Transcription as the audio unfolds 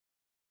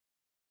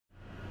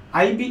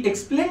I'll be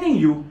explaining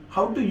you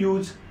how to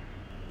use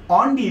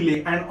on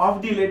delay and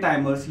off delay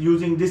timers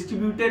using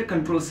distributed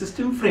control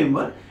system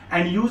framework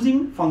and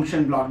using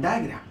function block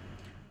diagram.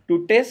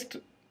 To test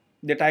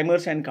the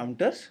timers and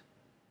counters,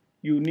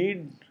 you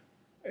need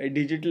a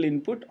digital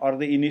input or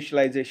the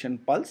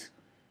initialization pulse.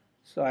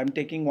 So I'm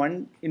taking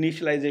one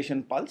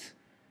initialization pulse.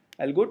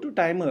 I'll go to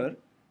timer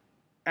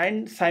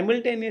and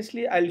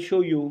simultaneously I'll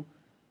show you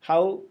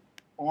how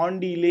on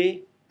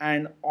delay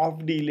and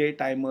off delay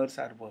timers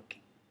are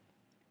working.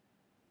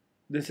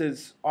 This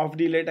is off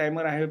delay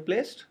timer I have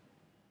placed.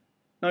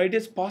 Now it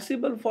is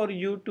possible for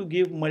you to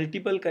give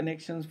multiple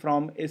connections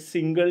from a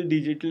single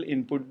digital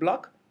input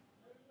block.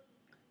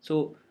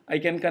 So I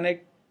can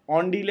connect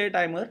on delay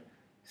timer.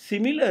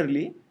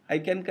 Similarly, I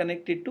can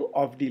connect it to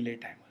off delay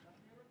timer.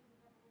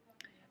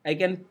 I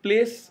can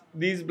place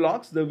these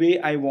blocks the way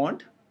I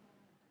want.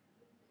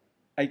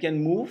 I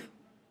can move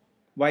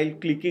while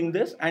clicking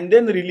this and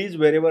then release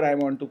wherever I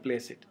want to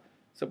place it.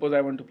 Suppose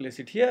I want to place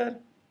it here,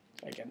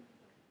 I can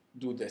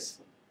do this.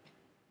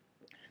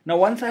 Now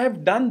once I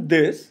have done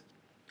this,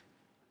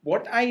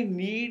 what I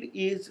need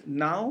is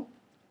now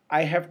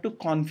I have to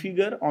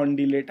configure on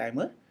delay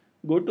timer.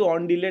 Go to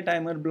on delay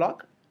timer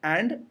block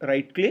and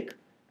right click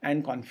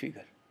and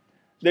configure.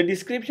 The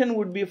description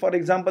would be, for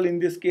example, in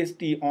this case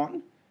T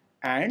on,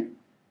 and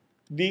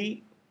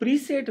the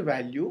preset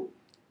value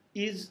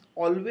is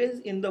always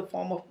in the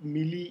form of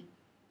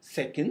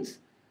milliseconds.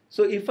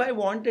 So if I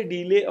want a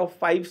delay of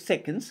 5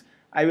 seconds,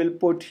 I will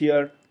put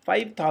here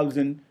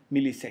 5000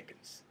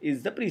 milliseconds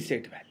is the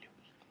preset value.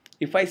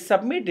 If I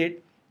submit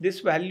it, this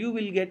value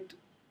will get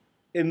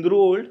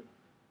enrolled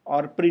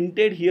or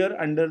printed here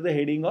under the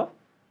heading of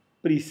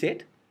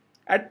preset.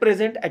 At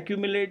present,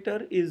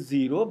 accumulator is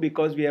 0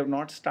 because we have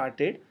not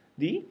started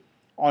the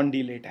on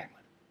delay timer.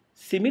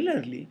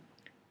 Similarly,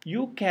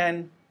 you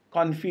can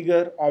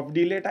configure off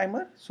delay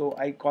timer. So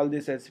I call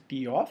this as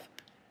T off,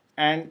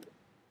 and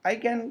I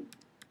can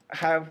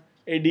have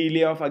a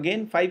delay of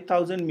again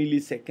 5000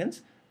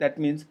 milliseconds. That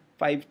means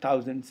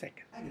 5000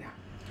 seconds.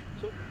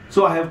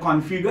 So I have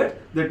configured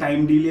the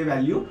time delay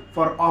value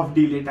for off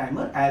delay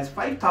timer as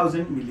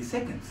 5000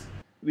 milliseconds,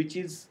 which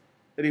is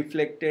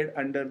reflected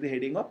under the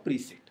heading of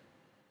preset.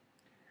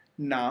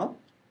 Now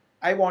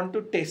I want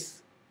to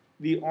test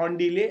the on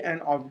delay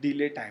and off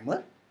delay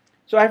timer.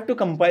 So I have to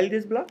compile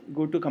this block.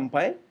 Go to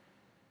compile.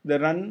 The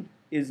run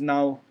is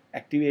now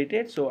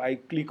activated. So I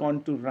click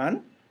on to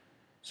run.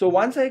 So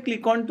once I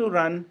click on to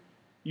run,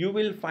 you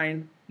will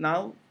find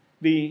now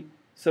the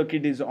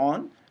circuit is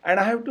on and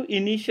I have to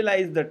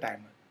initialize the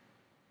timer.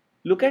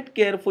 Look at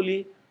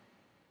carefully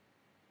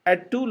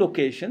at two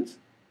locations,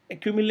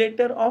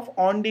 accumulator of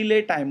on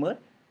delay timer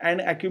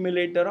and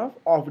accumulator of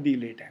off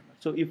delay timer.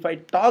 So if I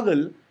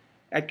toggle,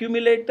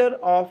 accumulator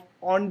of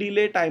on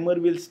delay timer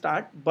will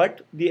start,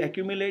 but the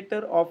accumulator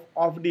of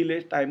off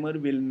delay timer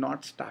will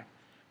not start,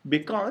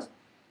 because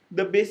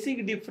the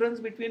basic difference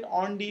between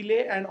on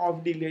delay and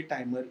off delay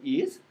timer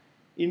is,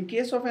 in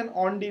case of an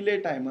on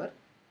delay timer,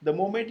 the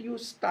moment you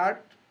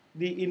start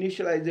the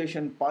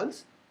initialization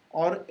pulse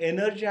or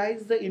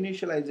energize the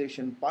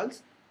initialization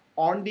pulse,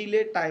 on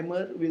delay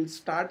timer will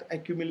start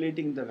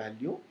accumulating the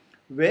value,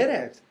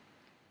 whereas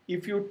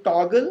if you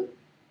toggle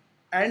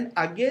and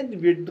again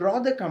withdraw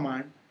the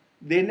command,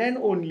 then and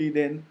only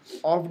then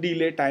off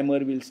delay timer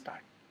will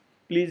start.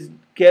 Please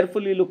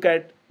carefully look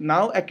at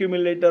now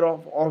accumulator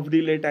of off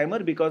delay timer,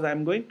 because I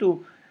am going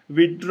to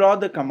withdraw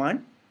the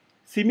command.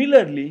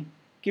 Similarly,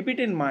 keep it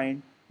in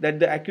mind that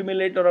the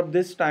accumulator of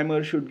this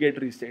timer should get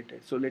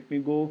resetted. So let me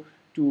go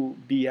to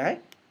DI,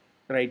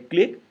 right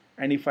click,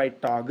 and if I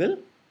toggle,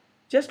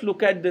 just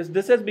look at this.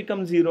 This has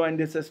become 0 and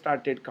this has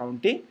started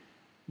counting.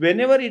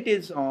 Whenever it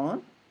is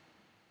on,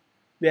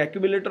 the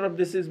accumulator of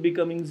this is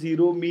becoming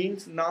 0,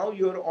 means now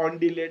your on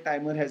delay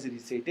timer has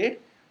resetted,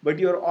 but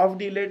your off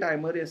delay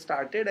timer has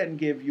started and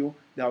gave you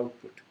the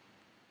output.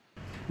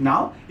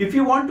 Now, if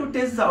you want to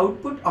test the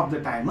output of the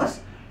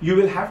timers, you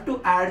will have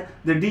to add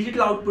the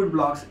digital output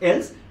blocks,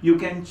 else you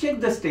can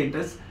check the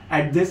status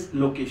at this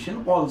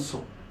location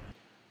also.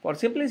 For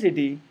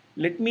simplicity,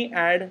 let me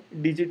add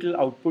digital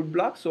output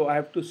block. So I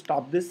have to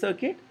stop this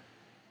circuit.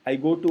 I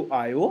go to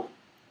IO.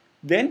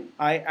 Then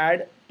I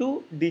add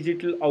two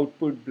digital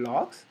output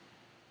blocks.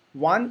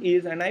 One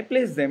is, and I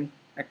place them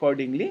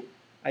accordingly.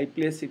 I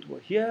place it over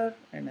here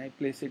and I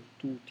place it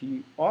to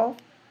T off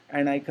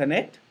and I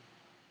connect,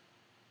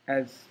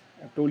 as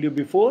I told you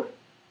before,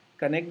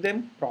 connect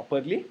them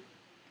properly.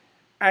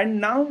 And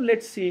now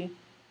let's see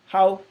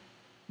how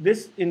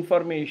this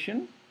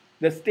information,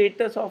 the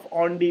status of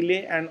on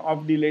delay and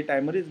off delay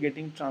timer, is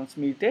getting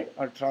transmitted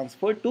or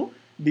transferred to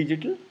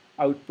digital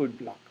output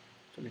block.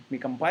 So let me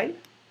compile,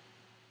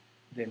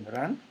 then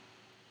run.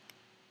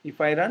 If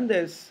I run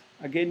this,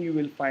 again you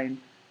will find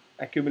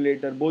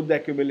accumulator, both the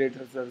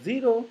accumulators are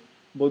 0,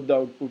 both the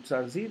outputs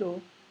are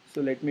 0. So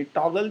let me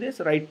toggle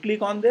this, right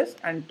click on this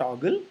and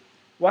toggle.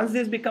 Once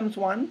this becomes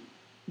 1,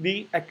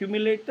 the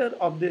accumulator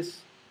of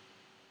this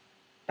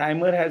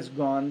timer has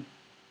gone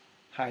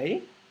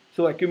high.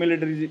 So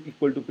accumulator is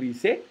equal to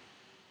preset.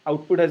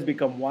 output has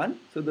become 1.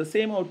 So the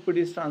same output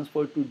is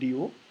transferred to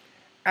DO.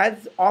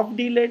 As off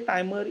delay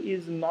timer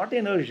is not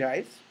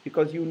energized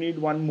because you need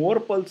one more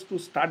pulse to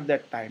start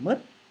that timer,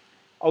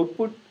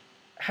 output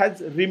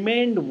has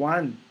remained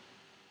 1,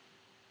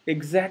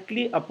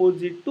 exactly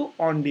opposite to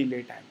on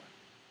delay timer.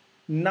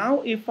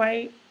 Now if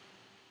I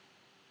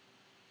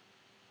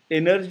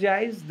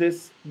energize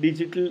this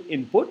digital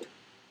input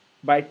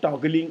by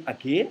toggling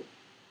again,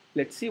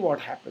 let's see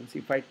what happens.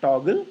 If I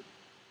toggle,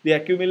 the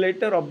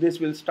accumulator of this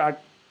will start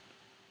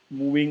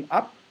moving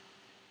up.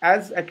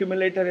 As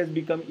accumulator has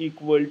become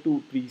equal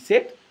to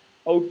preset,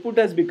 output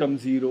has become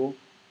 0.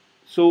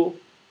 So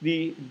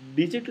the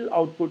digital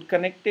output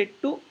connected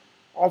to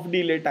off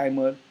delay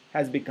timer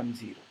has become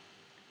 0.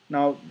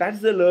 Now that's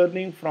the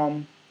learning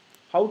from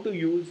how to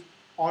use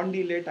on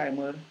delay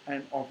timer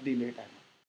and off delay timer.